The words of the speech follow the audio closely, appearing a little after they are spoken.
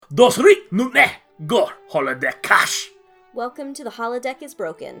dos, ri, nune, gor, holodeck cash. Welcome to The Holodeck is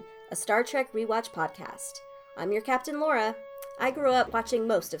Broken, a Star Trek rewatch podcast. I'm your Captain Laura. I grew up watching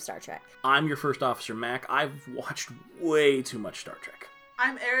most of Star Trek. I'm your First Officer, Mac. I've watched way too much Star Trek.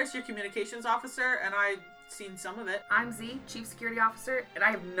 I'm Eris, your communications officer, and I've seen some of it. I'm Z, chief security officer, and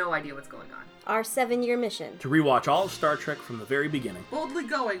I have no idea what's going on. Our 7-year mission. To rewatch all of Star Trek from the very beginning. Boldly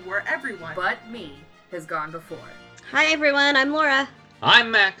going where everyone But me has gone before. Hi everyone, I'm Laura.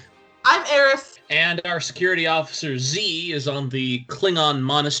 I'm Mac. I'm Eris. And our security officer Z is on the Klingon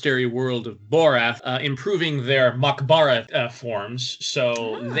monastery world of Borath, improving their Makbara forms,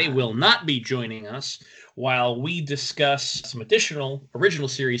 so they will not be joining us while we discuss some additional original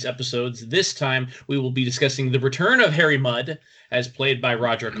series episodes. This time, we will be discussing the return of Harry Mudd, as played by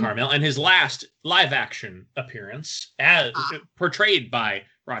Roger Carmel, and his last live-action appearance, as portrayed by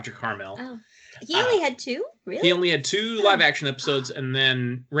Roger Carmel. Oh. He only had 2? Really? He only had 2 live-action episodes, and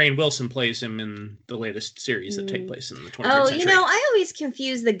then Rainn Wilson plays him in the latest series that take place in the 23rd century. You know, I always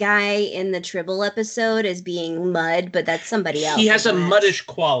confuse the guy in the Tribble episode as being Mudd, but that's somebody else. He has a muddish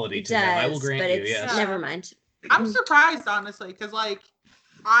quality to him, I will grant you, yes. Never mind. I'm surprised, honestly, because,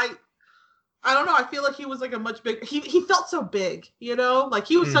 I don't know, I feel like he was, a much bigger... He felt so big, you know? Like,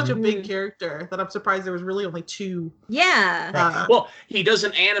 he was such a big character that I'm surprised there was really only 2. Yeah. Well, he does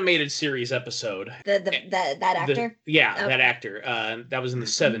an animated series episode. That actor? That actor. That was in the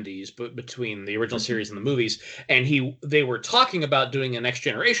 70s, but between the original series and the movies. And they were talking about doing a Next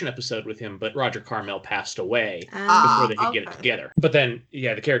Generation episode with him, but Roger Carmel passed away before they could get it together. But then,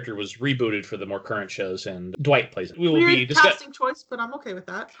 the character was rebooted for the more current shows, and Dwight plays it. We will be discussing... casting choice, but I'm okay with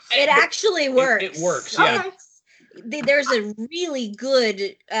that. It actually works. It works, yeah. Okay. There's a really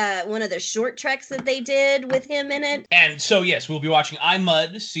good one of the short treks that they did with him in it. And so, yes, we'll be watching I,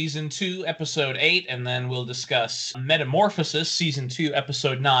 Mudd, Season 2, Episode 8, and then we'll discuss Metamorphosis, Season 2,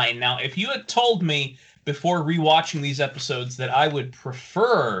 Episode 9. Now, if you had told me before rewatching these episodes that I would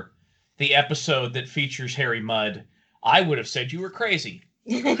prefer the episode that features Harry Mudd, I would have said you were crazy.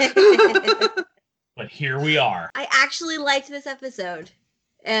 But here we are. I actually liked this episode.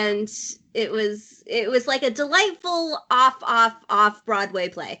 And it was like a delightful off Broadway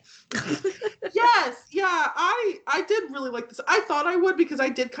play. Yes, yeah, I did really like this. I thought I would because I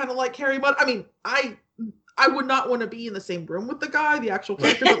did kind of like Harry Mudd. I mean, I would not want to be in the same room with the guy, the actual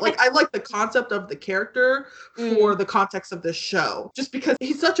character, but I like the concept of the character for the context of this show. Just because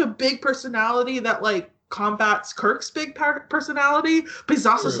he's such a big personality that combats Kirk's big personality, but he's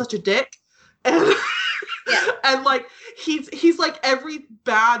also such a dick. And and he's like every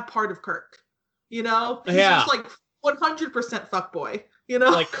bad part of Kirk, you know? He's just 100% fuckboy, you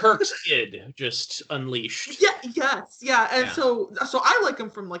know? Like Kirk's id, just unleashed. Yeah, yes, yeah. And so I like him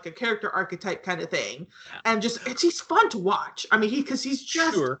from a character archetype kind of thing. Yeah. And he's fun to watch. I mean, because he's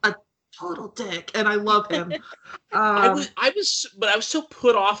just a total dick, and I love him. I was so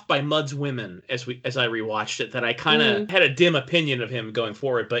put off by Mudd's women as I rewatched it that I kind of had a dim opinion of him going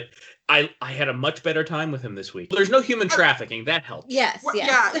forward, but I had a much better time with him this week. There's no human trafficking. That helps. Yes.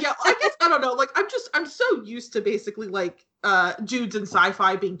 Yeah. I guess, I don't know. I'm so used to basically dudes in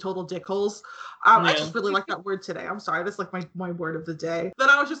sci-fi being total dickholes. I just really like that word today. I'm sorry. That's my word of the day. Then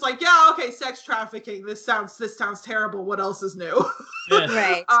I was just okay, sex trafficking. This sounds terrible. What else is new?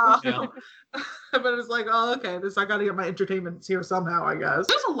 Right. But it's okay, I gotta get my entertainment here somehow, I guess.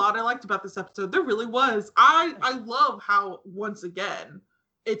 There's a lot I liked about this episode. There really was. I love how, once again,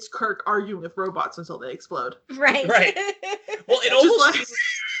 it's Kirk arguing with robots until they explode. Right. Well,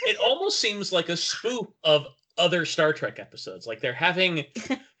 it almost seems like a spoof of other Star Trek episodes. They're having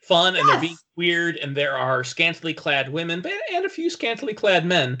fun and they're being weird, and there are scantily clad women and a few scantily clad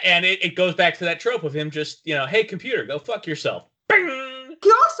men. And it goes back to that trope of him just, hey, computer, go fuck yourself. Bing!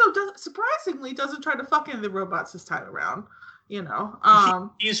 He also surprisingly doesn't try to fuck in the robots this time around.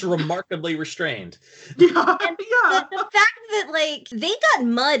 He's remarkably restrained. Yeah. The fact that they got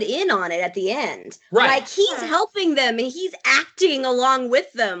Mudd in on it at the end. Right. He's helping them and he's acting along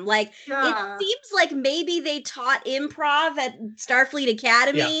with them. It seems like maybe they taught improv at Starfleet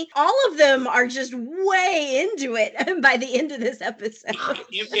Academy. Yeah. All of them are just way into it by the end of this episode.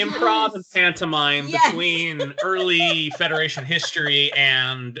 Improv and pantomime between early Federation history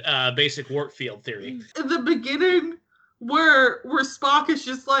and basic warp field theory. In the beginning, where Spock is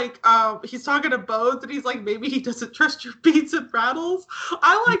just he's talking to Bones and he's maybe he doesn't trust your beats and rattles.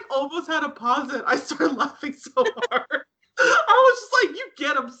 I almost had to pause it. I started laughing so hard. I was just you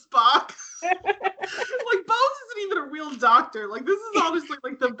get him, Spock. Bones isn't even a real doctor. This is honestly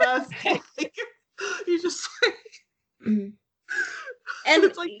the best. He's just And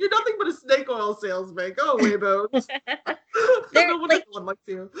it's like, you're nothing but a snake oil salesman. Go away, Bones. I don't know what anyone likes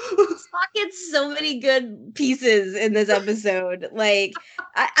you. true. Spock gets so many good pieces in this episode. Like,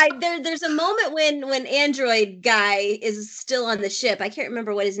 there's a moment when Android guy is still on the ship. I can't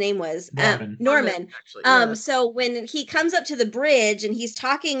remember what his name was. Norman. Actually, yeah. So when he comes up to the bridge and he's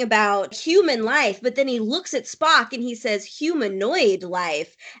talking about human life, but then he looks at Spock and he says humanoid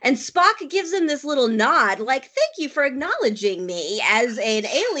life, and Spock gives him this little nod, like, "Thank you for acknowledging me as an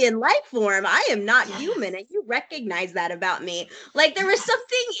alien life form. I am not human, and you recognize that about me." Like, there was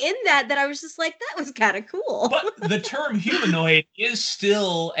something in that I was just like, that was kind of cool. But the term humanoid is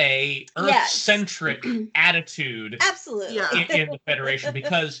still a Earth-centric attitude. Absolutely. In the Federation,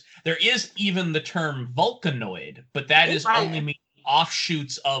 because there is even the term Vulcanoid, but that is only meaning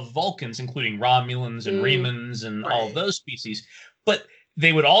offshoots of Vulcans, including Romulans and Remans and all those species. But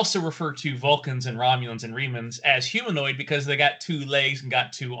they would also refer to Vulcans and Romulans and Remans as humanoid because they got 2 legs and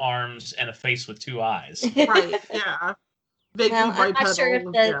got 2 arms and a face with 2 eyes. Right, yeah. Well, I'm not sure if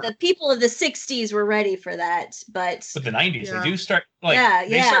the people of the 60s were ready for that, but the 90s, they do start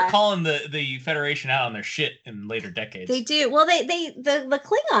they start calling the Federation out on their shit in later decades. They do. Well, the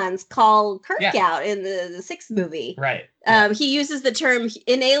Klingons call Kirk out in the 6th movie. Right. He uses the term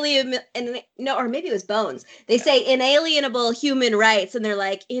or maybe it was Bones. They say inalienable human rights, and they're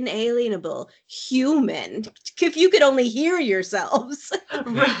like, inalienable human. If you could only hear yourselves.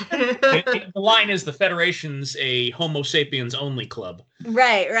 The line is the Federation's a Homo sapiens only club.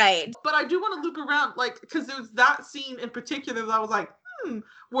 Right. But I do want to loop around, like, because there's that scene in particular that I was like,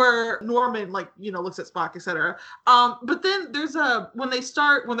 where Norman, like, looks at Spock, etc. But then there's when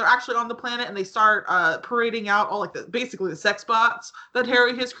they're actually on the planet and they start parading out all like basically the sex bots that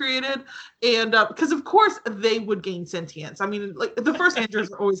Harry has created, and because of course they would gain sentience. I mean, like, the first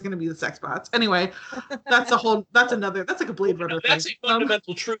androids are always going to be the sex bots. Anyway, that's like a Blade Runner thing. That's a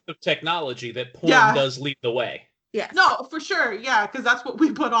fundamental truth of technology that porn does lead the way. Yeah. No, for sure. Yeah, because that's what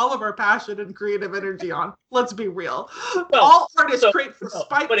we put all of our passion and creative energy on. Let's be real. Well, all artists create for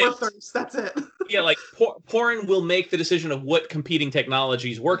spite or thirst. That's it. Yeah, like porn will make the decision of what competing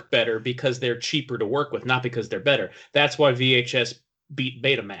technologies work better because they're cheaper to work with, not because they're better. That's why VHS beat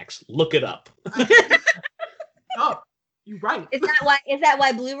Betamax. Look it up. Oh, you're right. Is that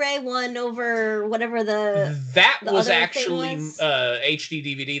why Blu-ray won over whatever the was actually HD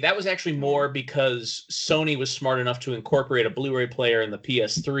DVD. That was actually more because Sony was smart enough to incorporate a Blu-ray player in the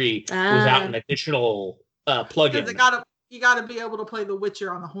PS3 without an additional plug-in. Because you gotta be able to play The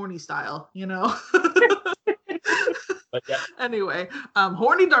Witcher on the horny style, But Anyway,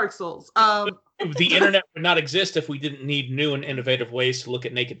 horny Dark Souls. The internet would not exist if we didn't need new and innovative ways to look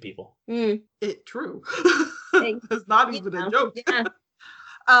at naked people. True. That's not even a joke. Yeah.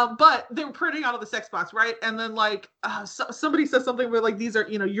 But they were printing out of the sex bots, right? And then like somebody says something where like, these are,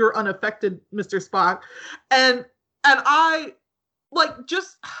 you're unaffected, Mr. Spock. And I like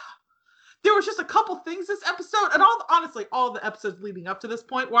there was just a couple things this episode, and honestly, all the episodes leading up to this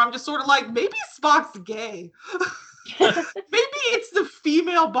point where I'm just sort of like, maybe Spock's gay. Maybe it's the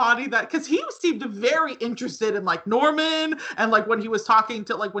female body because he seemed very interested in like Norman, and like when he was talking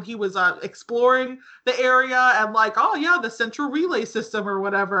to when he was exploring the area, and like, oh yeah, the central relay system or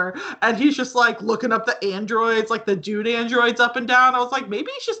whatever, and he's just like looking up the androids, like the dude androids up and down. I was like, maybe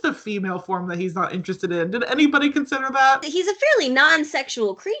it's just the female form that he's not interested in. Did anybody consider that? He's a fairly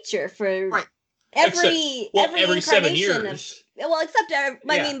non-sexual creature for every 7 years. Except I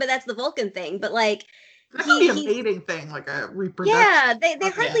mean, but that's the Vulcan thing. But like, that could be a mating thing, like a reproduction. Yeah, they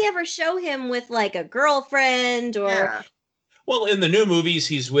hardly ever show him with like a girlfriend or. Yeah. Well, in the new movies,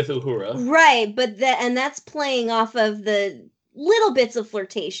 he's with Uhura. Right, but that's playing off of the little bits of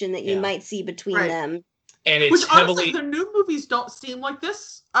flirtation that you might see between them. And it's Which, heavily. Honestly, the new movies don't seem like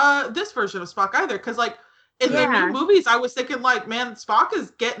this version of Spock either, because like. In the new movies, I was thinking, like, man, Spock is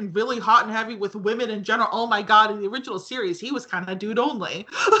getting really hot and heavy with women in general. Oh my god, in the original series, he was kind of dude only.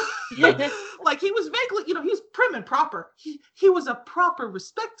 Like, he was vaguely, he was prim and proper. He was a proper,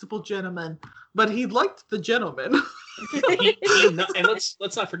 respectable gentleman, but he liked the gentleman. And let's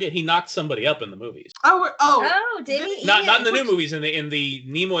not forget, he knocked somebody up in the movies. Did he? Not in the new movies, in the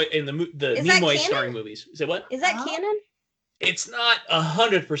Nimoy Nimoy starring movies. Say what? Is that canon? It's not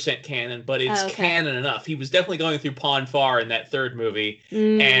 100% canon, but it's canon enough. He was definitely going through Pon farr in that third movie,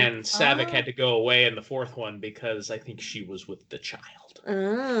 and Saavik had to go away in the fourth one because I think she was with the child.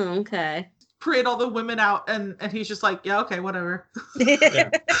 Oh, okay. Parade all the women out, and he's just like, yeah, okay, whatever. And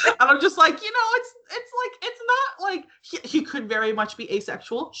I'm just like, it's not like he could very much be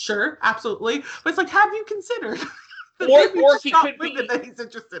asexual. Sure, absolutely, but it's like, have you considered or he could be that he's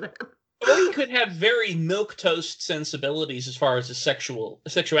interested in? Or he could have very milquetoast sensibilities as far as his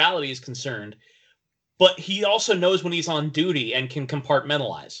sexuality is concerned, but he also knows when he's on duty and can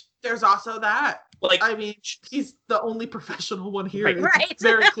compartmentalize. There's also that. Like, I mean, he's the only professional one here. Right. It's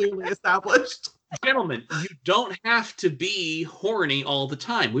very clearly established. gentlemen, you don't have to be horny all the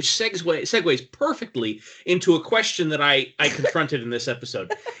time, which segues perfectly into a question that I confronted in this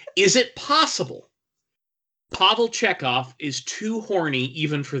episode. Is it possible Pavel Chekhov is too horny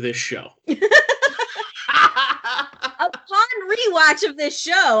even for this show? Upon rewatch of this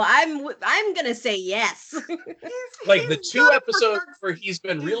show, I'm gonna say yes. Like the 2 episodes where he's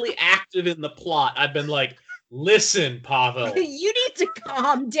been really active in the plot, I've been like, listen, Pavel, You need to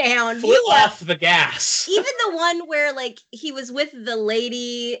calm down. foot off the gas. Even the one where like he was with the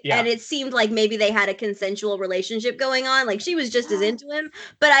lady and it seemed like maybe they had a consensual relationship going on, like she was just as into him,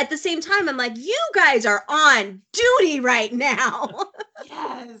 but at the same time I'm like, you guys are on duty right now.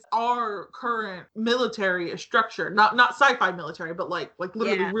 Yes, our current military structure, not sci-fi military, but like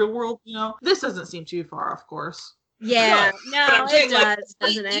literally real world, you know, this doesn't seem too far, of course. Yeah, no, saying, it does,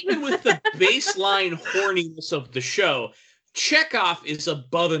 doesn't it? Even with the baseline horniness of the show, Chekhov is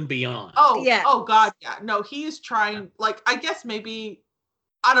above and beyond. Oh, yeah. Oh God, yeah. No, he's trying, like, I guess maybe,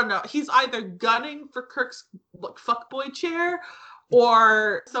 I don't know, he's either gunning for Kirk's fuckboy chair,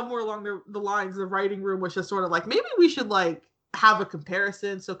 or somewhere along the lines, the writing room was just sort of like, maybe we should, like, have a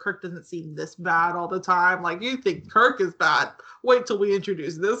comparison so Kirk doesn't seem this bad all the time. Like, you think Kirk is bad, wait till we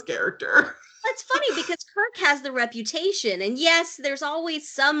introduce this character. That's funny because Kirk has the reputation, and yes, there's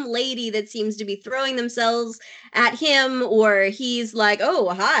always some lady that seems to be throwing themselves at him, or he's like,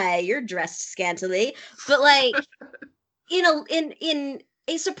 "Oh, hi, you're dressed scantily," but like, in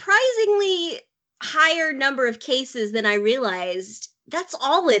a surprisingly higher number of cases than I realized, that's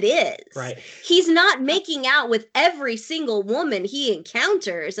all it is. Right. He's not making out with every single woman he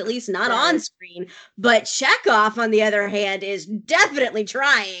encounters, at least not on screen. But Chekhov, on the other hand, is definitely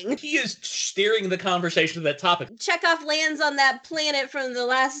trying. He is steering the conversation to that topic. Chekhov lands on that planet from the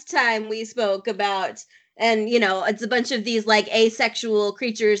last time we spoke about, and, you know, it's a bunch of these, like, asexual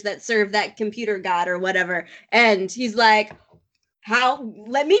creatures that serve that computer god or whatever. And he's like,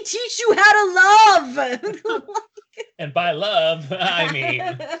 let me teach you how to love! And by love, I mean...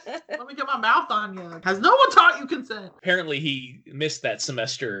 Let me get my mouth on you. Has no one taught you consent? Apparently he missed that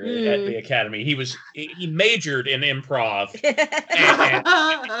semester at the academy. He majored in improv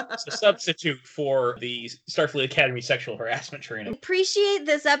and it's a substitute for the Starfleet Academy sexual harassment training. Appreciate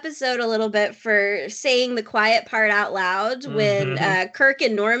this episode a little bit for saying the quiet part out loud when Kirk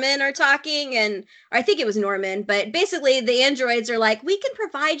and Norman are talking, and I think it was Norman, but basically the androids are like, we can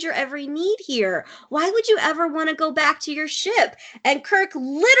provide your every need here. Why would you ever want to go back to your ship? And Kirk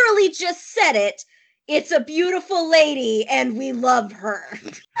literally just said it. It's a beautiful lady and we love her.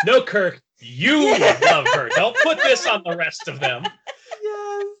 No, Kirk, you love her. Don't put this on the rest of them.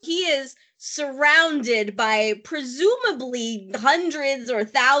 Yes. He is surrounded by presumably hundreds or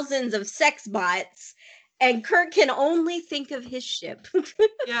thousands of sex bots, and Kirk can only think of his ship.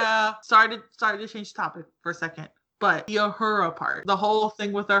 Yeah. Sorry to change topic for a second, but the Uhura part, the whole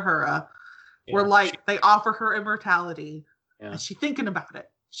thing with Uhura, where like they offer her immortality, and she's thinking about it.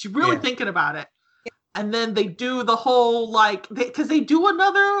 She's really thinking about it. And then they do the whole, like, because they do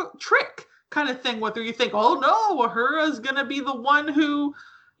another trick kind of thing where you think, oh no, Uhura's going to be the one who,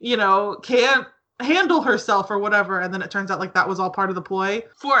 you know, can't handle herself or whatever. And then it turns out like that was all part of the ploy.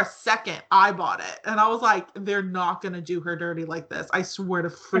 For a second, I bought it. And I was like, they're not going to do her dirty like this. I swear to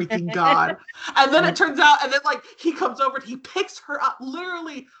freaking God. And then it turns out, and then like he comes over and he picks her up,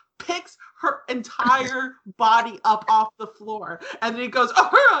 literally picks her entire body up off the floor, and then he goes,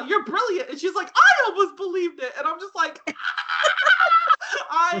 "Uhura, you're brilliant," and she's like, "I almost believed it," and I'm just like,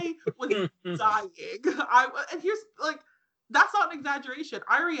 I was dying. And here's like, that's not an exaggeration.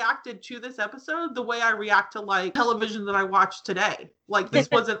 I reacted to this episode the way I react to like television that I watch today. Like this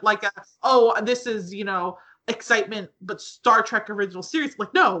wasn't like this is, you know, excitement, but Star Trek original series.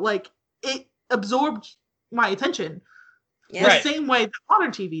 Like no, like it absorbed my attention. The same way that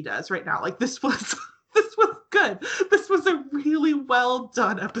modern TV does right now. Like this was good. This was a really well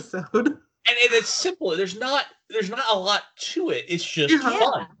done episode. And it's simple. There's not a lot to it. It's just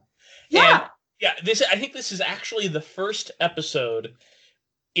fun. Yeah. And I think this is actually the first episode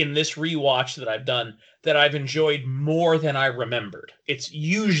in this rewatch that I've done that I've enjoyed more than I remembered. It's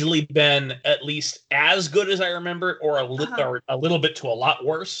usually been at least as good as I remembered, or a little bit to a lot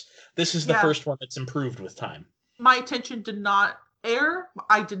worse. This is the first one that's improved with time. My attention did not err.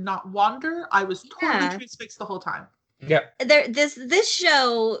 I did not wander. I was totally transfixed the whole time. Yeah. This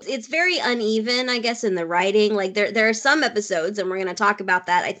show, it's very uneven, I guess, in the writing. Like there are some episodes, and we're going to talk about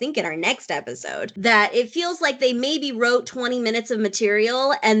that, I think, in our next episode, that it feels like they maybe wrote 20 minutes of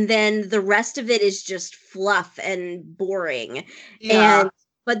material and then the rest of it is just fluff and boring. Yeah.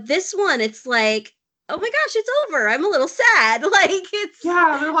 But this one, it's like, oh my gosh, it's over. I'm a little sad. Like it's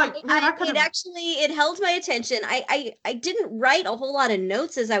they're like, man, it held my attention. I didn't write a whole lot of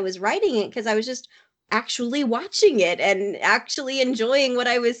notes as I was writing it because I was just actually watching it and actually enjoying what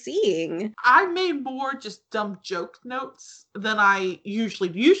I was seeing. I made more just dumb joke notes than I usually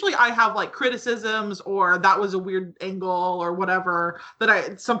do. Usually I have like criticisms or that was a weird angle or whatever that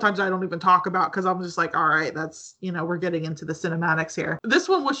I sometimes I don't even talk about because I'm just like, all right, that's, we're getting into the cinematics here. This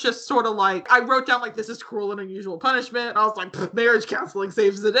one was just sort of like, I wrote down like, this is cruel and unusual punishment. I was like, marriage counseling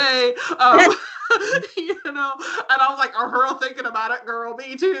saves the day. And I was like, her thinking about it, girl,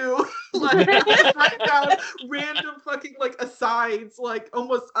 me too. Like, just write down random fucking like asides, like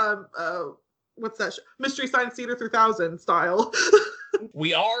almost what's that show? Mystery Science Theater 3000 style.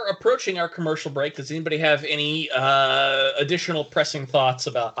 We are approaching our commercial break. Does anybody have any additional pressing thoughts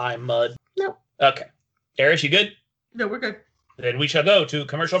about iMud? No. Okay. Eris, you good? No, we're good. Then we shall go to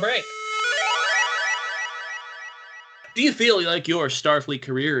commercial break. Do you feel like your Starfleet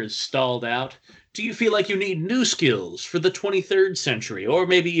career is stalled out? Do you feel like you need new skills for the 23rd century, or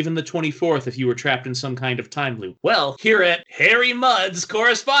maybe even the 24th if you were trapped in some kind of time loop? Well, here at Harry Mudd's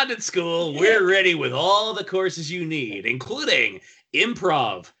Correspondence School, we're ready with all the courses you need, including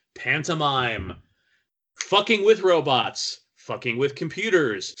improv, pantomime, fucking with robots, fucking with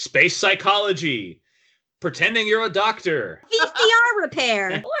computers, space psychology, pretending you're a doctor, VCR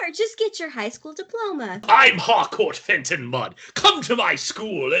repair, or just get your high school diploma. I'm Harcourt Fenton Mudd. Come to my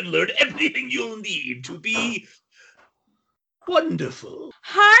school and learn everything you'll need to be wonderful.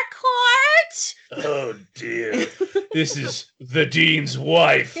 Harcourt? Oh dear. This is the dean's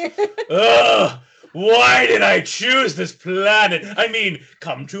wife. Ugh. Why did I choose this planet? I mean,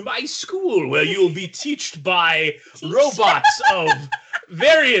 come to my school where you'll be taught by robots of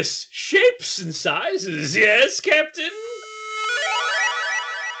various shapes and sizes. Yes, Captain?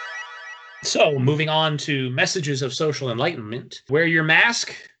 So, moving on to messages of social enlightenment. Wear your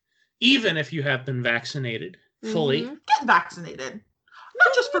mask, even if you have been vaccinated fully. Get vaccinated.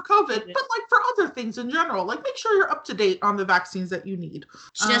 Not just for COVID, but like for other things in general. Like make sure you're up to date on the vaccines that you need.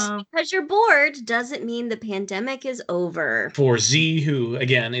 Just because you're bored doesn't mean the pandemic is over. For Z, who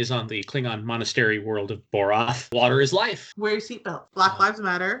again is on the Klingon monastery world of Borath, water is life. Wear your seatbelt. Black lives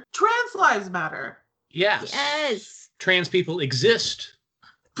matter. Trans lives matter. Yes. Yes. Trans people exist.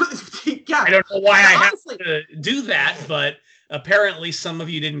 Yeah. I don't know why I have to do that, but apparently some of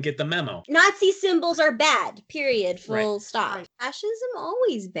you didn't get the memo. Nazi symbols are bad, period, full stop. Right. Fascism,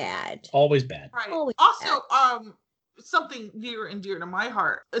 always bad. Always bad. Right. Always Also, something near and dear to my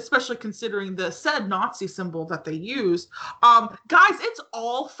heart, especially considering the said Nazi symbol that they used. Guys, it's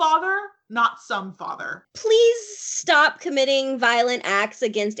all father, not some father. Please stop committing violent acts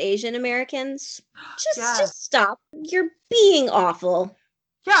against Asian Americans. Just stop. You're being awful.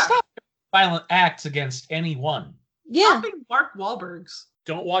 Yeah. Stop violent acts against anyone. Yeah. Stopping Mark Wahlberg's.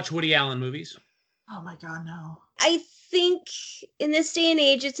 Don't watch Woody Allen movies. Oh my God, no. I think in this day and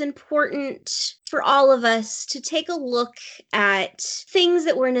age, it's important for all of us to take a look at things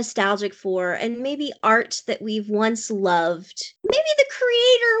that we're nostalgic for and maybe art that we've once loved. Maybe the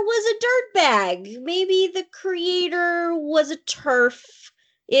creator was a dirtbag. Maybe the creator was a TERF.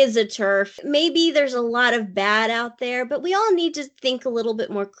 Is a TERF. Maybe there's a lot of bad out there, but we all need to think a little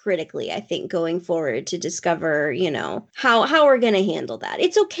bit more critically, I think, going forward to discover, how we're going to handle that.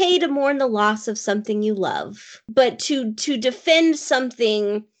 It's okay to mourn the loss of something you love, but to defend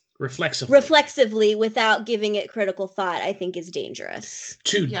something reflexively without giving it critical thought, I think is dangerous.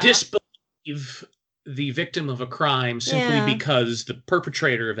 To disbelieve the victim of a crime simply because the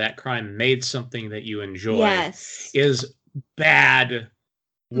perpetrator of that crime made something that you enjoy is bad.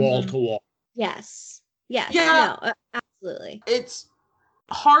 Wall to wall. Yes. Yeah. No, absolutely. It's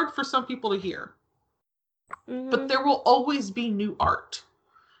hard for some people to hear, but there will always be new art.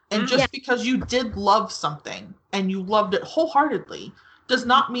 And just because you did love something and you loved it wholeheartedly does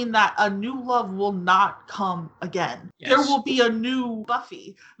not mean that a new love will not come again. Yes. There will be a new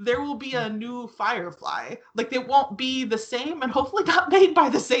Buffy. There will be a new Firefly. Like they won't be the same and hopefully not made by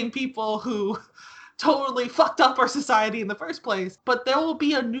the same people who totally fucked up our society in the first place, but there will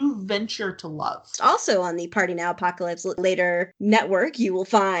be a new venture to love. Also on the Party Now Apocalypse Later network, you will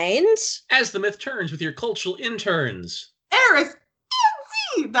find As the Myth Turns with your cultural interns. Eris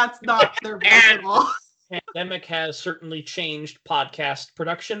and Z! That's not their original. pandemic has certainly changed podcast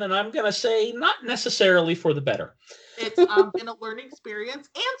production, and I'm going to say not necessarily for the better. It's been a learning experience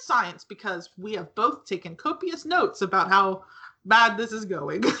and science because we have both taken copious notes about how bad this is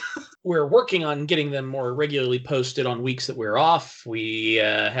going. We're working on getting them more regularly posted on weeks that we're off. We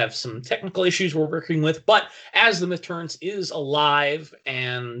have some technical issues we're working with, but As the Myth Turns is alive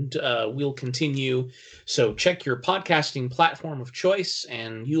and will continue. So check your podcasting platform of choice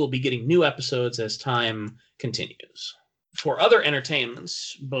and you will be getting new episodes as time continues. For other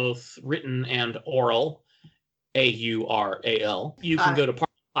entertainments, both written and oral, AURAL, you can go to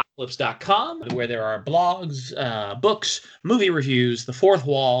apocalypse.com, where there are blogs, books, movie reviews, The Fourth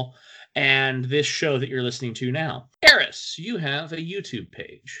Wall, and this show that you're listening to now. Eris, you have a YouTube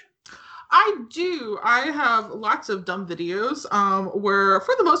page. I do. I have lots of dumb videos where,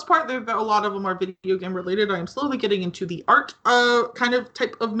 for the most part, a lot of them are video game related. I am slowly getting into the art kind of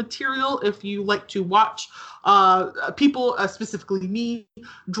type of material. If you like to watch people, specifically me,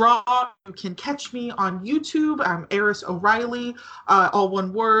 draw, you can catch me on YouTube. I'm Eris O'Reilly, all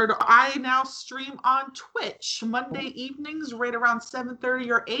one word. I now stream on Twitch Monday evenings right around 7:30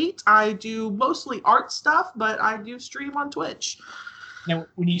 or 8. I do mostly art stuff, but I do stream on Twitch. Now,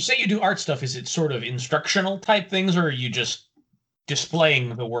 when you say you do art stuff, is it sort of instructional type things, or are you just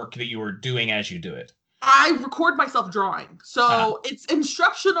displaying the work that you are doing as you do it? I record myself drawing. So it's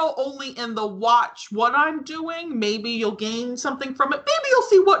instructional only in the watch what I'm doing. Maybe you'll gain something from it. Maybe you'll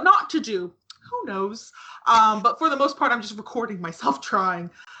see what not to do. Who knows? But for the most part, I'm just recording myself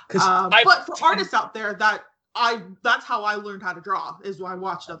drawing. But for artists out there, that's how I learned how to draw, is when I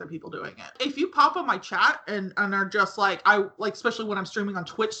watched other people doing it. If you pop on my chat and are just like, especially when I'm streaming on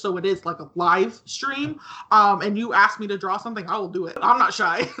Twitch, so it is like a live stream, and you ask me to draw something, I will do it. I'm not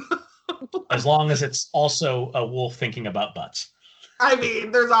shy. As long as it's also a wolf thinking about butts. I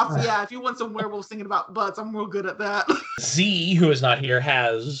mean, there's also, if you want some werewolves thinking about butts, I'm real good at that. Z, who is not here,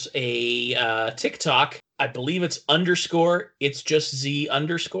 has a TikTok. I believe it's _. It's just Z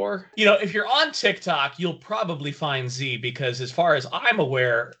 _. You know, if you're on TikTok, you'll probably find Z, because as far as I'm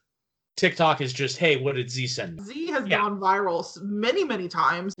aware, TikTok is just, hey, what did Z send? Z has gone viral many, many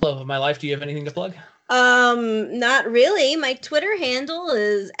times. Love of my life, do you have anything to plug? Not really. My Twitter handle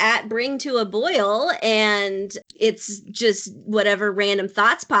is @bringtoaboil, and it's just whatever random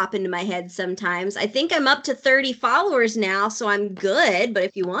thoughts pop into my head sometimes. I think I'm up to 30 followers now, so I'm good, but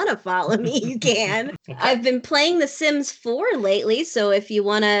if you want to follow me, you can. I've been playing The Sims 4 lately, so if you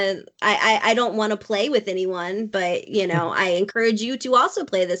want to, I don't want to play with anyone, but, you know, I encourage you to also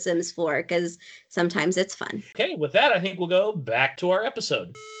play The Sims 4, because sometimes it's fun. Okay, with that, I think we'll go back to our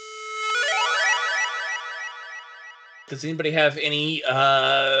episode. Does anybody have any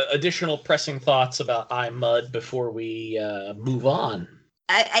additional pressing thoughts about iMud before we move on?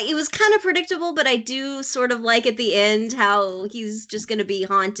 It was kind of predictable, but I do sort of like at the end how he's just going to be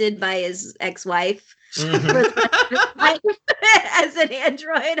haunted by his ex-wife. Mm-hmm. As an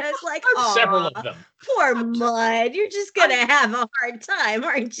android, I was like, oh, several of them. Poor Mud. You're just going to have a hard time,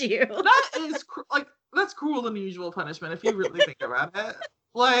 aren't you? That is that's cruel and unusual punishment if you really think about it.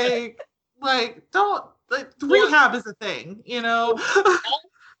 Don't. Rehab is a thing, you know. All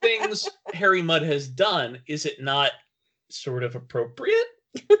things Harry Mudd has done, is it not sort of appropriate?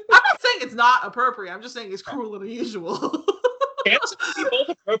 I'm not saying it's not appropriate. I'm just saying it's cruel and unusual. Can it be both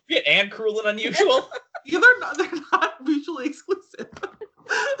appropriate and cruel and unusual? Yeah, they're not mutually exclusive.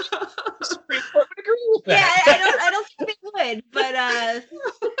 The Supreme Court would agree with that. Yeah, I don't think they would, but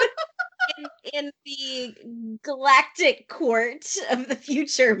in the galactic court of the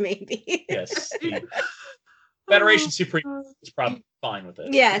future, maybe. Yes. The Federation Supreme is probably fine with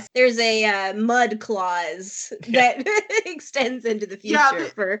it. Yes, there's a mud clause that extends into the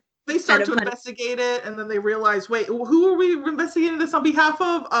future They start to investigate it, and then they realize, wait, who are we investigating this on behalf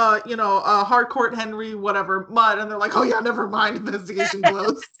of? Hardcourt Henry, whatever, Mudd, and they're like, oh yeah, never mind, investigation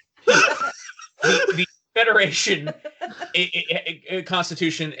closed. The Federation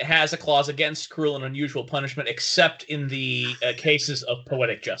Constitution has a clause against cruel and unusual punishment, except in the cases of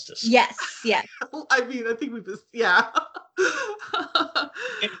poetic justice. Yes. I mean, I think we just, yeah.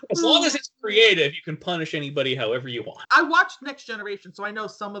 As long as it's creative, you can punish anybody however you want. I watched Next Generation, so I know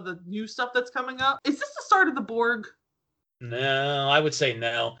some of the new stuff that's coming up. Is this the start of the Borg? No, I would say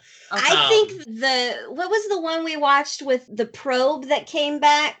no. I think what was the one we watched with the probe that came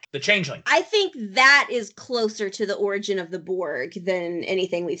back? The Changeling. I think that is closer to the origin of the Borg than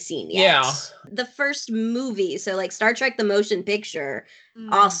anything we've seen yet. Yeah. The first movie, so like Star Trek the Motion Picture,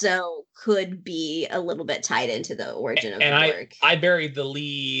 also could be a little bit tied into the origin of the Borg. I buried the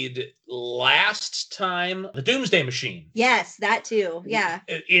lead last time. The Doomsday Machine. Yes, that too. Yeah.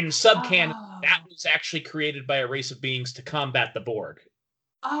 In subcanon, that was actually created by a race of beings to combat the Borg.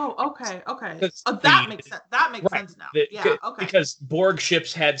 Oh, okay. That makes sense. That makes sense now. Okay. Because Borg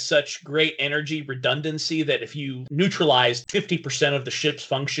ships had such great energy redundancy that if you neutralized 50% of the ship's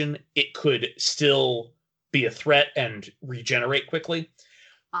function, it could still be a threat and regenerate quickly.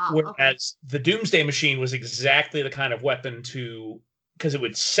 Whereas the Doomsday Machine was exactly the kind of weapon because it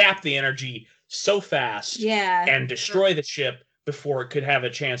would sap the energy so fast and destroy the ship before it could have a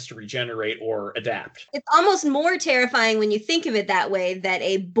chance to regenerate or adapt. It's almost more terrifying when you think of it that way, that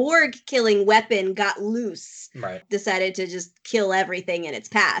a Borg killing weapon got loose. Right. Decided to just kill everything in its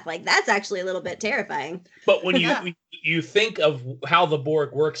path. Like, that's actually a little bit terrifying. But when you think of how the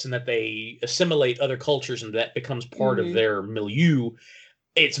Borg works and that they assimilate other cultures and that becomes part of their milieu,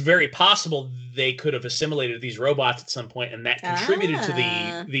 it's very possible they could have assimilated these robots at some point, and that contributed to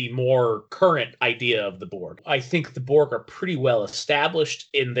the more current idea of the Borg. I think the Borg are pretty well established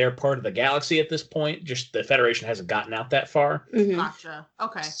in their part of the galaxy at this point. Just the Federation hasn't gotten out that far. Gotcha.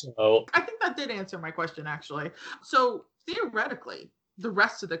 Okay. So I think that did answer my question, actually. So theoretically, the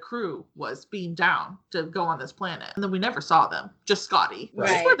rest of the crew was beamed down to go on this planet, and then we never saw them. Just Scotty.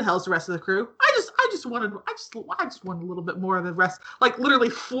 Right. Where the hell's the rest of the crew? I just wanted a little bit more of the rest. Like literally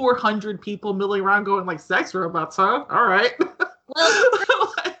 400 people milling around, going like, "Sex robots, huh? All right."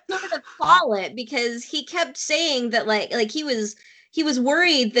 Well, sort of call it, because he kept saying that like he was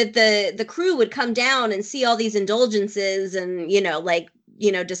worried that the crew would come down and see all these indulgences and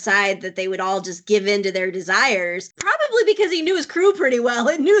decide that they would all just give in to their desires, probably because he knew his crew pretty well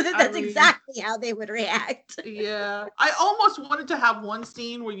and knew that that's exactly how they would react. Yeah. I almost wanted to have one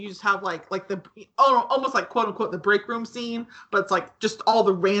scene where you just have like almost like quote unquote the break room scene, but it's like just all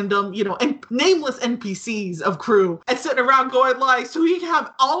the random, and nameless NPCs of crew and sitting around going like, so we can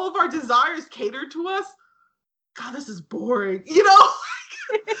have all of our desires catered to us? God, this is boring, Because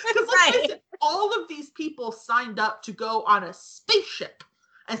I said, all of these people signed up to go on a spaceship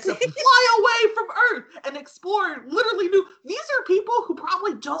and to fly away from Earth and explore literally new. These are people who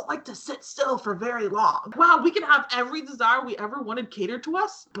probably don't like to sit still for very long. Wow, we can have every desire we ever wanted catered to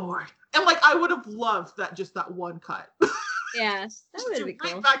us? Bored. And I would have loved that one cut. Yeah, that would be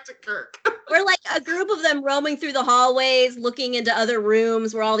cool. Right back to Kirk. Or like a group of them roaming through the hallways, looking into other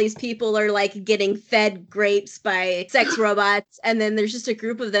rooms where all these people are like getting fed grapes by sex robots, and then there's just a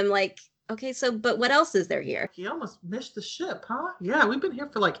group of them like, okay, so but what else is there here? He almost missed the ship, huh? Yeah, we've been here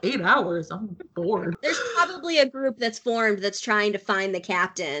for like 8 hours. I'm bored. There's probably a group that's formed that's trying to find the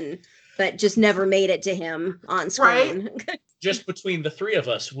captain, but just never made it to him on screen. Right. Just between the three of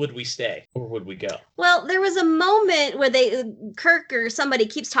us, would we stay or would we go? Well, there was a moment where Kirk or somebody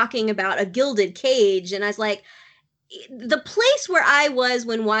keeps talking about a gilded cage, and I was like, the place where I was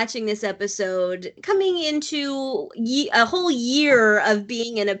when watching this episode, coming into a whole year of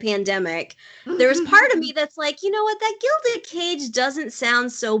being in a pandemic, there was part of me that's like, you know what, that gilded cage doesn't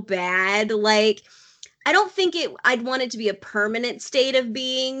sound so bad. Like, I don't think I'd want it to be a permanent state of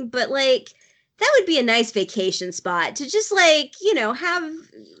being, but like, that would be a nice vacation spot to just like, have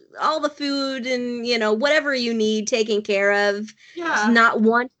all the food and, whatever you need taken care of. Yeah. Not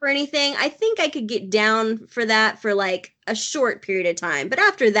want for anything. I think I could get down for that for like a short period of time. But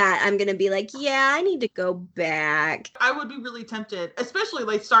after that, I'm going to be like, yeah, I need to go back. I would be really tempted, especially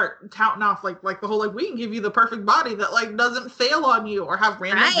they start touting off like the whole, like, we can give you the perfect body that like doesn't fail on you or have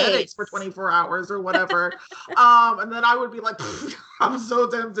random headaches for 24 hours or whatever. And then I would be like, I'm so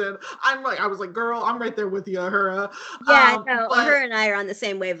tempted. I was like, girl, I'm right there with you, Ahura. Yeah, no, Ahura and I are on the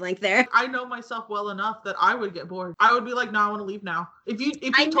same wavelength there. I know myself well enough that I would get bored. I would be like, no, I want to leave now. If you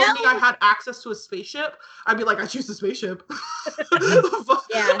told me I had access to a spaceship, I'd be like, I choose the spaceship.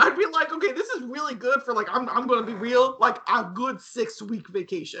 Yeah. I'd be like, okay, this is really good for like, I'm going to be real, like a good 6-week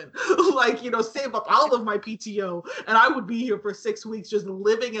vacation. Like, save up all of my PTO and I would be here for 6 weeks just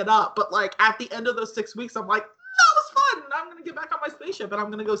living it up. But like at the end of those 6 weeks, I'm like, that was fun. I'm going to get back on my spaceship and I'm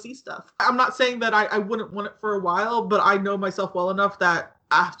going to go see stuff. I'm not saying that I wouldn't want it for a while, but I know myself well enough that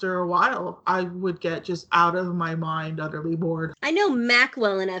after a while, I would get just out of my mind, utterly bored. I know Mac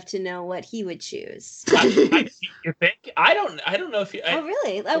well enough to know what he would choose. You think? I don't know if you. Oh,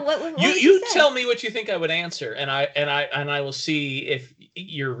 really? What you tell me what you think I would answer, and I will see if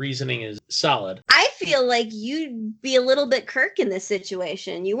your reasoning is solid. I feel like you'd be a little bit Kirk in this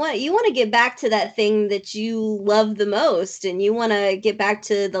situation. You want to get back to that thing that you love the most, and you want to get back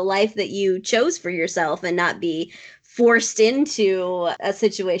to the life that you chose for yourself, and not be forced into a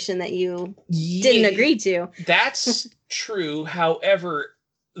situation that you didn't agree to. That's true. However,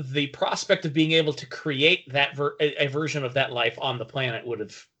 the prospect of being able to create that a version of that life on the planet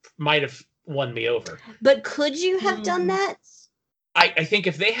might have won me over. But could you have done that? I think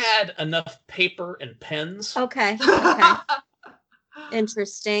if they had enough paper and pens. Okay.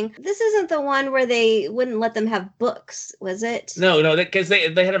 Interesting. This isn't the one where they wouldn't let them have books, was it? No, because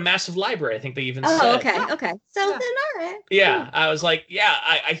they had a massive library. I think they even said. Oh, okay. So then, all right. Yeah, I was like,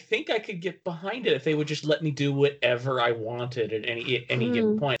 I think I could get behind it if they would just let me do whatever I wanted at any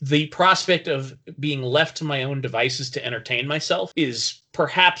given point. The prospect of being left to my own devices to entertain myself is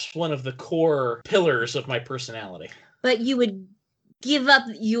perhaps one of the core pillars of my personality. But you would give up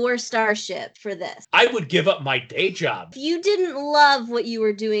your starship for this. I would give up my day job. If you didn't love what you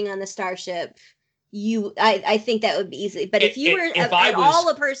were doing on the starship, I think that would be easy. But if you were at all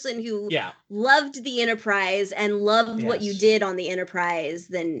a person who loved the Enterprise and loved what you did on the Enterprise,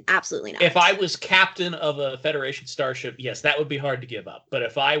 then absolutely not. If I was captain of a Federation starship, yes, that would be hard to give up. But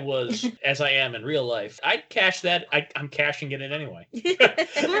if I was, as I am in real life, I'd cash that. I'm cashing it in anyway.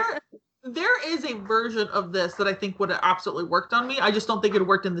 There is a version of this that I think would have absolutely worked on me. I just don't think it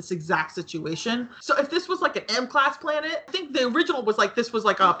worked in this exact situation. So if this was like an M-class planet, I think the original was like, this was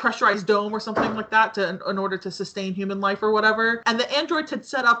like a pressurized dome or something like that in order to sustain human life or whatever. And the androids had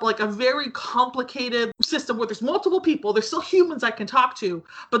set up like a very complicated system where there's multiple people. There's still humans I can talk to.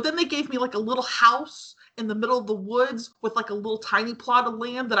 But then they gave me like a little house in the middle of the woods with like a little tiny plot of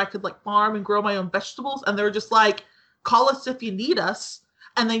land that I could like farm and grow my own vegetables. And they were just like, call us if you need us.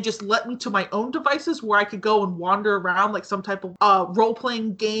 And they just let me to my own devices where I could go and wander around like some type of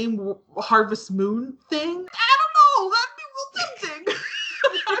role-playing game, Harvest Moon thing. I don't know. That'd be real tempting.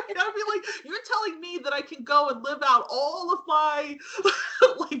 I'd be like, you're telling me that I can go and live out all of my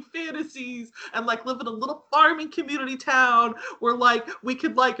like fantasies and like live in a little farming community town where like we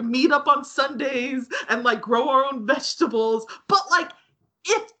could like meet up on Sundays and like grow our own vegetables. But like,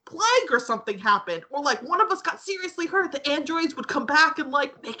 if plague or something happened, or like one of us got seriously hurt, the androids would come back and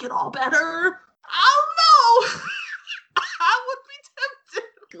like make it all better. I don't know. I would be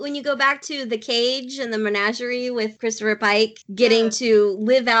tempted. When you go back to the cage and the menagerie with Christopher Pike getting to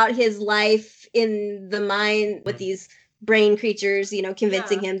live out his life in the mind with these brain creatures, you know,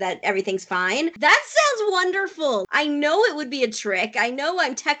 convincing him that everything's fine. That sounds wonderful. I know it would be a trick. I know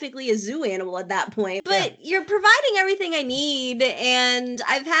I'm technically a zoo animal at that point, but you're providing everything I need, and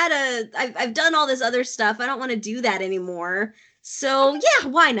I've done all this other stuff. I don't want to do that anymore. So yeah,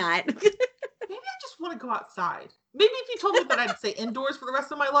 why not? Maybe I just want to go outside. Maybe if you told me that I'd stay indoors for the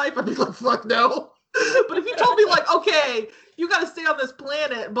rest of my life, I'd be like, fuck no. But if you told me like, okay, you got to stay on this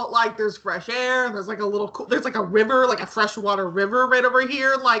planet, but like there's fresh air and there's like there's like a river, like a freshwater river right over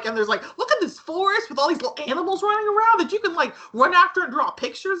here, like, and there's like, look at this forest with all these little animals running around that you can like run after and draw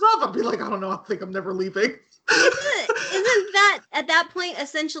pictures of. I'd be like, I don't know, I think I'm never leaving. Isn't that at that point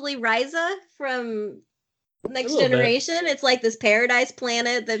essentially Ryza from Next Generation? It's like this paradise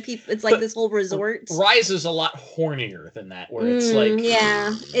planet that it's like this whole resort. Rise is a lot hornier than that, where it's like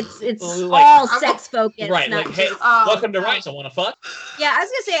it's like, all sex focused, right? Like, hey, welcome to Rise. I want to fuck. Yeah, I was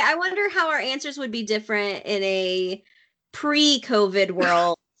gonna say, I wonder how our answers would be different in a pre-COVID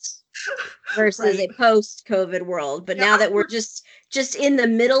world versus a post-COVID world. But now that we're just in the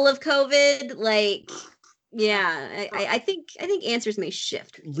middle of COVID, like. Yeah, I think answers may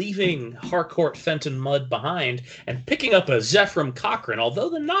shift. Leaving Harcourt Fenton Mudd behind and picking up a Zephram Cochrane, although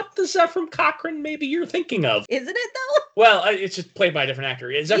not the Zephram Cochrane maybe you're thinking of. Isn't it though? Well, it's just played by a different actor.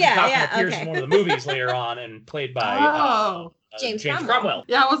 Zephram Cochrane appears in one of the movies later on and played by James Cromwell.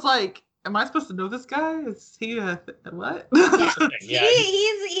 Yeah, I was like, am I supposed to know this guy? Is he what? Yeah.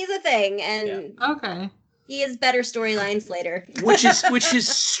 He's a thing, and okay. He has better storylines later. Which is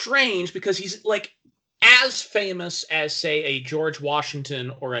strange because he's like as famous as, say, a George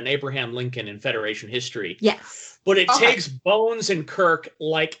Washington or an Abraham Lincoln in Federation history. Yes. But it takes Bones and Kirk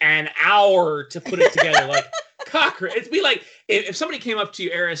like an hour to put it together. Like, Cochrane. It'd be like if somebody came up to you,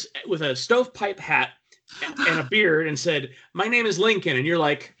 Eris, with a stovepipe hat and a beard and said, "My name is Lincoln," and you're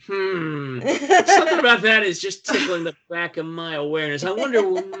like, something about that is just tickling the back of my awareness. I wonder...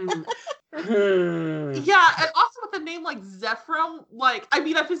 Yeah, and also with a name like Zephram, like, I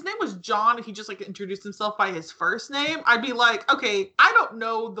mean, if his name was John, if he just like introduced himself by his first name, I'd be like, okay, I don't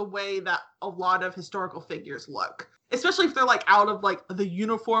know the way that a lot of historical figures look, especially if they're like out of like the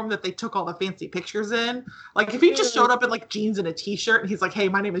uniform that they took all the fancy pictures in. Like if he just showed up in like jeans and a t-shirt and he's like, "Hey,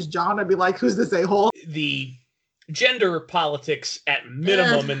 my name is John," I'd be like, "Who's this a-hole?" The gender politics at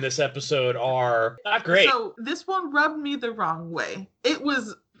minimum in this episode are not great. So this one rubbed me the wrong way. It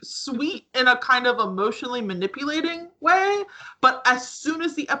was sweet in a kind of emotionally manipulating way. But as soon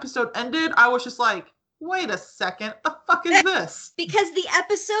as the episode ended, I was just like, wait a second, the fuck is this? Because the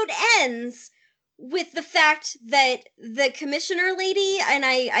episode ends with the fact that the commissioner lady, and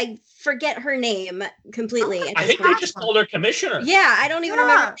I forget her name completely. I think they just called her commissioner. Yeah, I don't even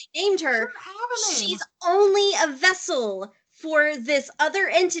remember if they named her. She She's only a vessel for this other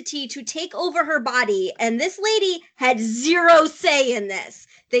entity to take over her body, and this lady had zero say in this.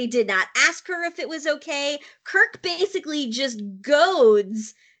 They did not ask her if it was okay. Kirk basically just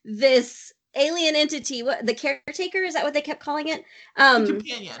goads this alien entity, the caretaker, is that what they kept calling it? The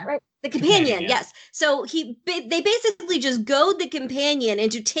companion. Right? The companion, yes. So they basically just goad the companion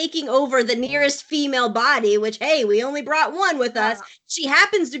into taking over the nearest female body, which, hey, we only brought one with us. She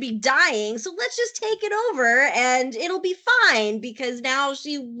happens to be dying, so let's just take it over and it'll be fine because now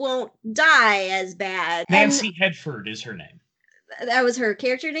she won't die as bad. Nancy Hedford is her name. That was her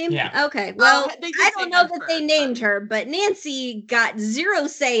character name? Yeah. Okay. Well, I don't know that they Hedford, named her, but Nancy got zero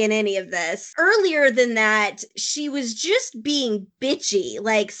say in any of this. Earlier than that, she was just being bitchy,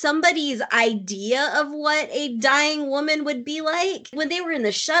 like somebody's idea of what a dying woman would be like. When they were in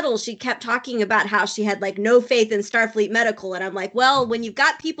the shuttle, she kept talking about how she had like no faith in Starfleet Medical, and I'm like, well, when you've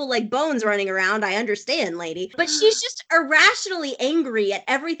got people like Bones running around, I understand, lady. But she's just irrationally angry at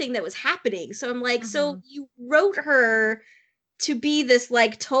everything that was happening. So I'm like, so you wrote her to be this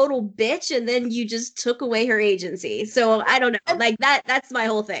like total bitch and then you just took away her agency. So I don't know. And, like that's my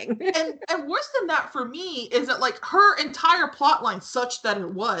whole thing. and worse than that for me is that like her entire plot line such that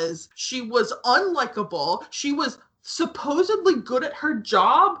she was unlikable. She was supposedly good at her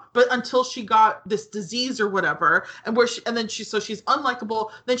job, but until she got this disease or whatever, so she's unlikable.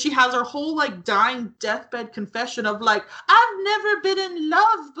 Then she has her whole like dying deathbed confession of like, I've never been in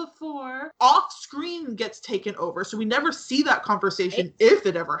love before. Off screen gets taken over, so we never see that conversation if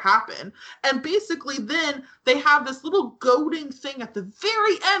it ever happened. And basically then they have this little goading thing at the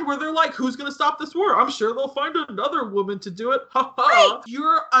very end where they're like, who's gonna stop this war? I'm sure they'll find another woman to do it. Right.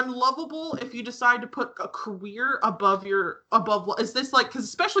 You're unlovable if you decide to put a career above is this like, because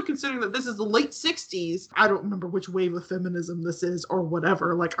especially considering that this is the late 60s, I don't remember which wave of feminism this is or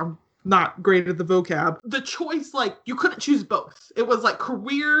whatever, like I'm not great at the vocab. The choice, like you couldn't choose both. It was like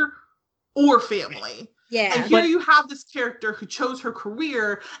career or family. Yeah. And here you have this character who chose her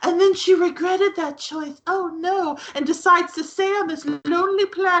career, and then she regretted that choice. Oh no. And decides to stay on this lonely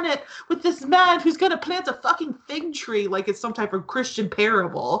planet with this man who's gonna plant a fucking fig tree like it's some type of Christian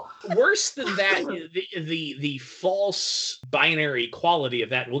parable. Worse than that, the false binary quality of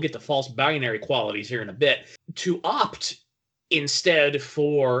that, and we'll get to false binary qualities here in a bit, to opt instead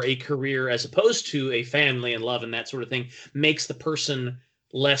for a career as opposed to a family and love and that sort of thing makes the person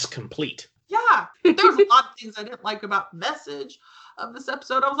less complete. Yeah, there's a lot of things I didn't like about the message of this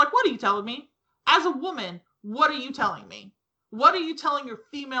episode. I was like, what are you telling me? As a woman, what are you telling me? What are you telling your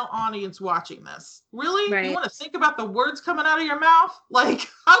female audience watching this? Really? Right. You want to think about the words coming out of your mouth? Like,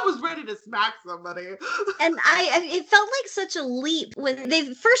 I was ready to smack somebody. And it felt like such a leap when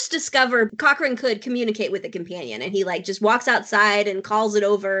they first discovered Cochrane could communicate with the companion, and he like just walks outside and calls it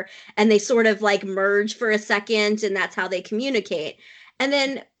over, and they sort of like merge for a second, and that's how they communicate. And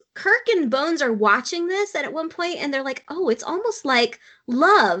then Kirk and Bones are watching this, and at one point, and they're like, oh, it's almost like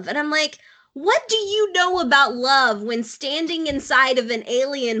love. And I'm like, what do you know about love when standing inside of an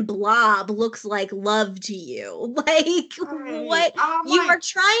alien blob looks like love to you? Like, what? You are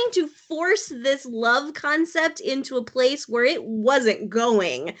trying to force this love concept into a place where it wasn't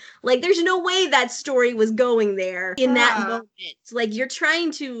going. Like, there's no way that story was going there in that moment. Like, you're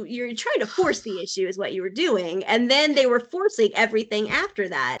trying to force the issue is what you were doing. And then they were forcing everything after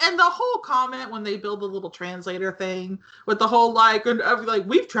that. And the whole comment when they build the little translator thing with the whole like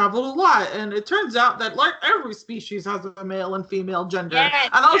we've traveled a lot. And it turns out that like every species has a male and female gender. Yes,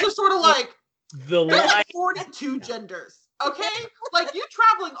 and I was just sort of like, there's like 42 genders, okay? Like you're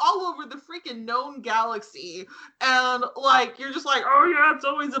traveling all over the freaking known galaxy and like, you're just like, oh yeah, it's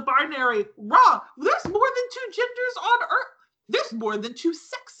always a binary. Wrong. There's more than 2 genders on Earth. There's more than 2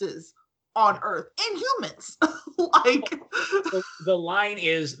 sexes on Earth and humans. Like the line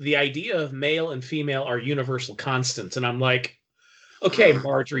is the idea of male and female are universal constants. And I'm like, okay,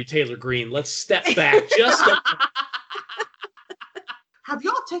 Marjorie Taylor Greene, let's step back just a... Have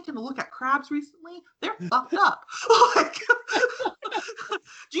y'all taken a look at crabs recently? They're fucked up. Like,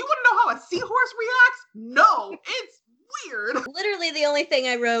 do you want to know how a seahorse reacts? No, it's weird. Literally the only thing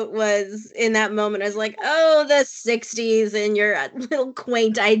I wrote was in that moment, I was like, oh, the 60s and your little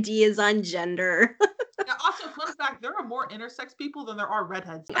quaint ideas on gender. Yeah, also, fun fact, there are more intersex people than there are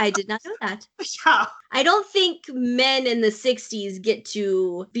redheads. I did not know that. Yeah. I don't think men in the 60s get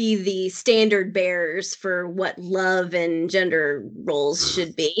to be the standard bearers for what love and gender roles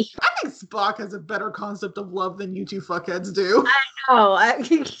should be. I think Spock has a better concept of love than you two fuckheads do. Oh,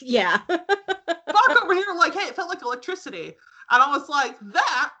 yeah. Spock over here, like, hey, it felt like electricity. And I was like,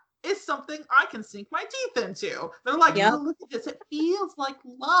 that is something I can sink my teeth into. They're like, Yep. oh, look at this. It feels like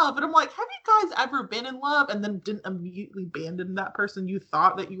love. And I'm like, have you guys ever been in love and then didn't immediately abandon that person you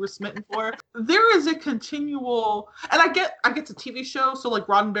thought that you were smitten for? There is a continual, and I get it's a TV show, so like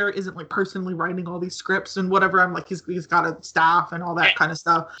Roddenberry isn't like personally writing all these scripts and whatever. I'm like, he's got a staff and all that kind of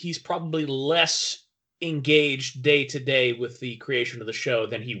stuff. He's probably less engaged day to day with the creation of the show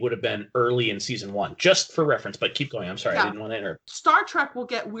than he would have been early in season 1, just for reference. But keep going. I'm sorry, I didn't want to interrupt. Star Trek will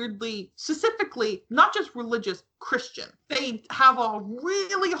get weirdly, specifically, not just religious, Christian. They have a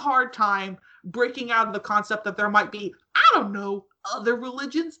really hard time breaking out of the concept that there might be, I don't know, other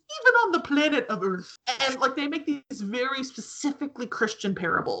religions, even on the planet of Earth. And like they make these very specifically Christian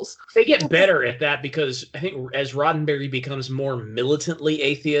parables. They get better at that because I think as Roddenberry becomes more militantly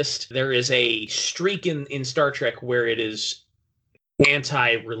atheist, there is a streak in Star Trek where it is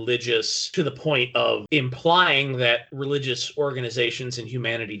anti-religious to the point of implying that religious organizations in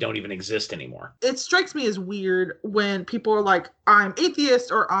humanity don't even exist anymore. It strikes me as weird when people are like, I'm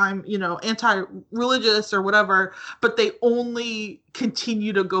atheist or I'm, anti-religious or whatever, but they only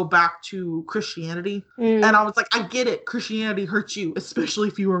continue to go back to Christianity. And I was like, I get it. Christianity hurts you, especially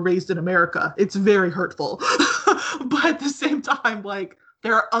if you were raised in America. It's very hurtful. But at the same time, like,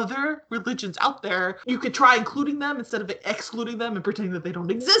 there are other religions out there. You could try including them instead of excluding them and pretending that they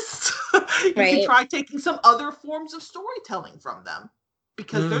don't exist. You could try taking some other forms of storytelling from them.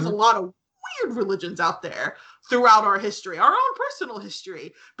 Because there's a lot of weird religions out there throughout our history, our own personal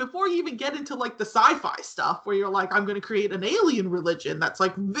history, before you even get into like the sci-fi stuff where you're like, I'm going to create an alien religion that's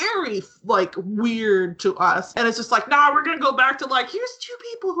like very like weird to us. And it's just like, nah, we're going to go back to like, here's two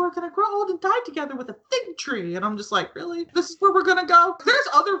people who are going to grow old and die together with a fig tree. And I'm just like, really? This is where we're going to go? There's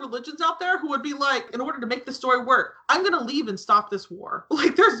other religions out there who would be like, in order to make the story work, I'm going to leave and stop this war.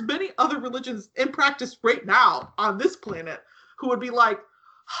 Like there's many other religions in practice right now on this planet who would be like,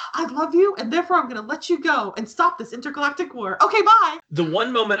 I love you, and therefore I'm going to let you go and stop this intergalactic war. Okay, bye. The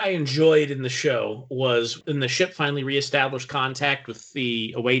one moment I enjoyed in the show was when the ship finally reestablished contact with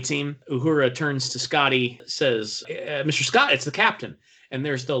the away team. Uhura turns to Scotty, says, Mr. Scott, it's the captain. And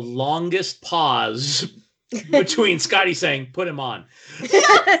there's the longest pause between Scotty saying, put him on.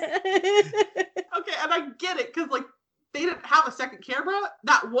 Yes! Okay, and I get it, because, like, they didn't have a second camera.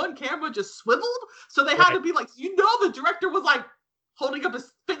 That one camera just swiveled, so they had to be like, the director was like, holding up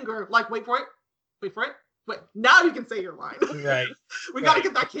his finger, like, wait for it. Wait, now you can say your line. Right. We got to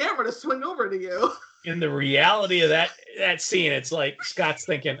get that camera to swing over to you. In the reality of that scene, it's like Scott's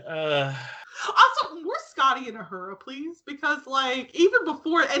thinking, Also, more Scotty and Uhura, please, because like even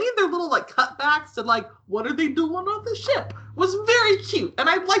before any of their little like cutbacks to like what are they doing on the ship was very cute, and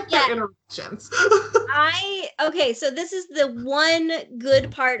I liked their interactions. Okay, so this is the one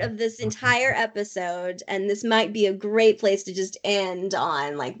good part of this entire episode, and this might be a great place to just end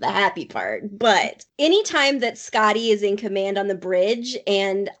on like the happy part. But anytime that Scotty is in command on the bridge,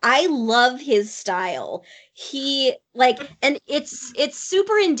 and I love his style. He and it's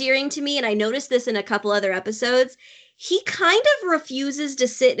super endearing to me, and I noticed this in a couple other episodes. He kind of refuses to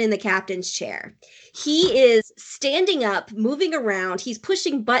sit in the captain's chair. He is standing up, moving around. He's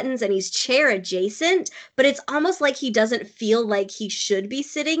pushing buttons and he's chair adjacent, but it's almost like he doesn't feel like he should be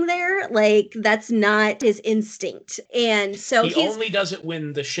sitting there. Like that's not his instinct. And so he only does it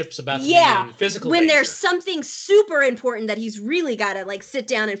when the ship's about to be in physical when danger. there's something super important that he's really got to like sit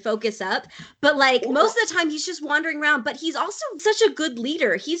down and focus up. But like most of the time he's just wandering around, but he's also such a good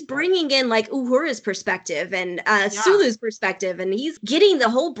leader. He's bringing in like Uhura's perspective and Sulu's perspective, and he's getting the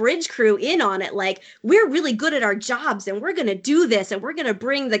whole bridge crew in on it. Like, we're really good at our jobs and we're going to do this and we're going to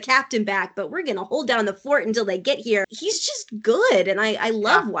bring the captain back, but we're going to hold down the fort until they get here. He's just good. And I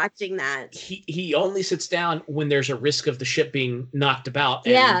love watching that. He only sits down when there's a risk of the ship being knocked about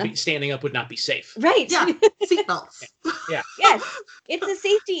and standing up would not be safe. Right. Yeah. Seatbelts. Yeah. Yes. It's a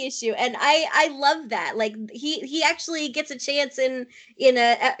safety issue. And I love that. Like he actually gets a chance in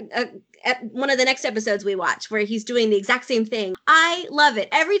one of the next episodes we watch where he's doing the exact same thing. I love it.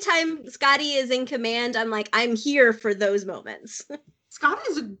 Every time Scotty is in command, I'm like, I'm here for those moments. Scotty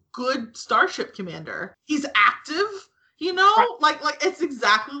is a good starship commander. He's active, like it's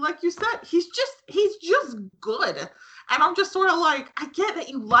exactly like you said. He's just good. And I'm just sort of like, I get that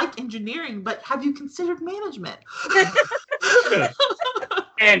you like engineering, but have you considered management?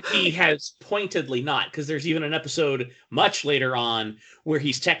 And he has pointedly not, because there's even an episode much later on where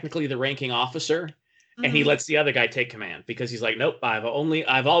he's technically the ranking officer, and he lets the other guy take command because he's like, nope, I've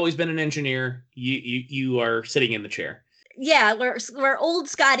always been an engineer. You are sitting in the chair. Yeah, where old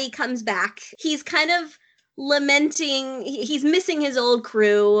Scotty comes back. He's kind of lamenting, he's missing his old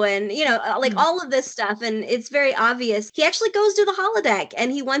crew and, like all of this stuff. And it's very obvious. He actually goes to the holodeck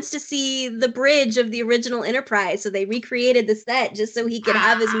and he wants to see the bridge of the original Enterprise. So they recreated the set just so he could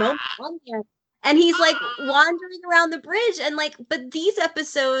have his moment on there. And he's like wandering around the bridge and like, but these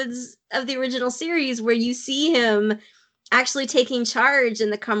episodes of the original series where you see him actually taking charge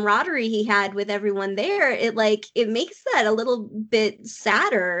and the camaraderie he had with everyone there, it makes that a little bit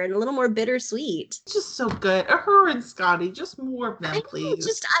sadder and a little more bittersweet. It's just so good. Her and Scotty, just more of them,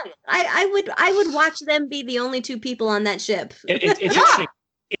 please. I would watch them be the only two people on that ship. It's interesting.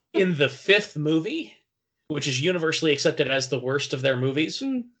 In the fifth movie, which is universally accepted as the worst of their movies,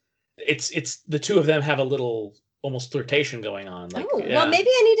 it's the two of them have a little almost flirtation going on. Well, maybe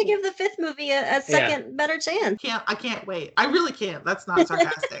I need to give the fifth movie a second better chance. I can't wait. I really can't. That's not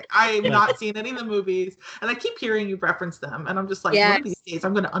sarcastic. I've not seen any of the movies, and I keep hearing you reference them, and I'm just like, one of these days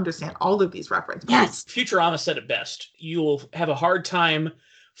I'm going to understand all of these references. Yes. Futurama said it best. You'll have a hard time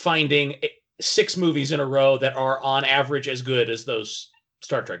finding 6 movies in a row that are on average as good as those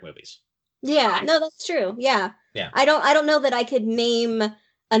Star Trek movies. Yeah, no, that's true. Yeah. Yeah. I don't know that I could name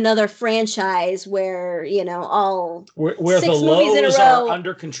another franchise where, all where the lows are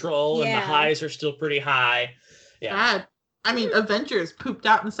under control and the highs are still pretty high. Yeah. I mean, Avengers pooped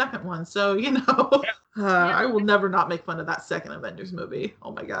out in the second one, so I will never not make fun of that second Avengers movie.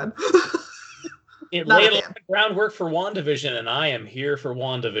 Oh my god. It laid the groundwork for WandaVision, and I am here for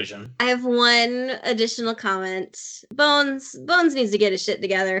WandaVision. I have one additional comment. Bones needs to get his shit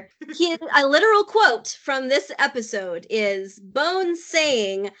together. A literal quote from this episode is Bones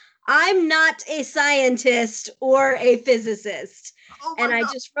saying, "I'm not a scientist or a physicist." Oh and I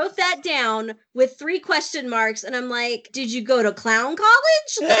just wrote that down with 3 question marks, and I'm like, did you go to clown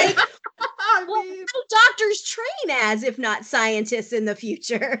college? Like, what do doctors train as if not scientists in the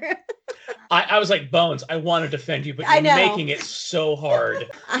future? I was like, Bones, I want to defend you, but you're making it so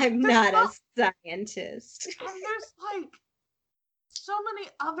hard. I'm not a scientist. And there's so many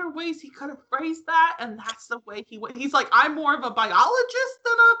other ways he could have phrased that, and that's the way he's like, I'm more of a biologist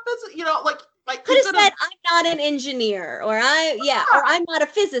than a physicist, could have said, I'm not an engineer, or I'm not a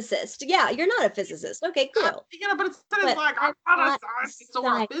physicist. Yeah, you're not a physicist. Okay, cool. But instead it's like, I'm not a scientist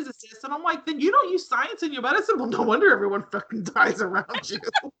or a physicist, and I'm like, then you don't use science in your medicine? Well, no wonder everyone fucking dies around you.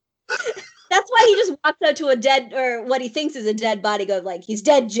 That's why he just walks out to a dead, or what he thinks is a dead body, goes like, he's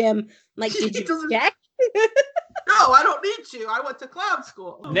dead, Jim. I'm like, did you check? No, I don't need to. I went to cloud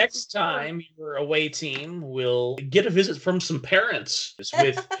school. Next time your away team will get a visit from some parents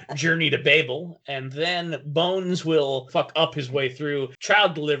with Journey to Babel, and then Bones will fuck up his way through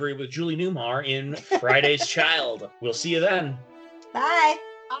child delivery with Julie Newmar in Friday's Child. We'll see you then. Bye.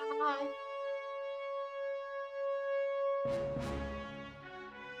 Bye.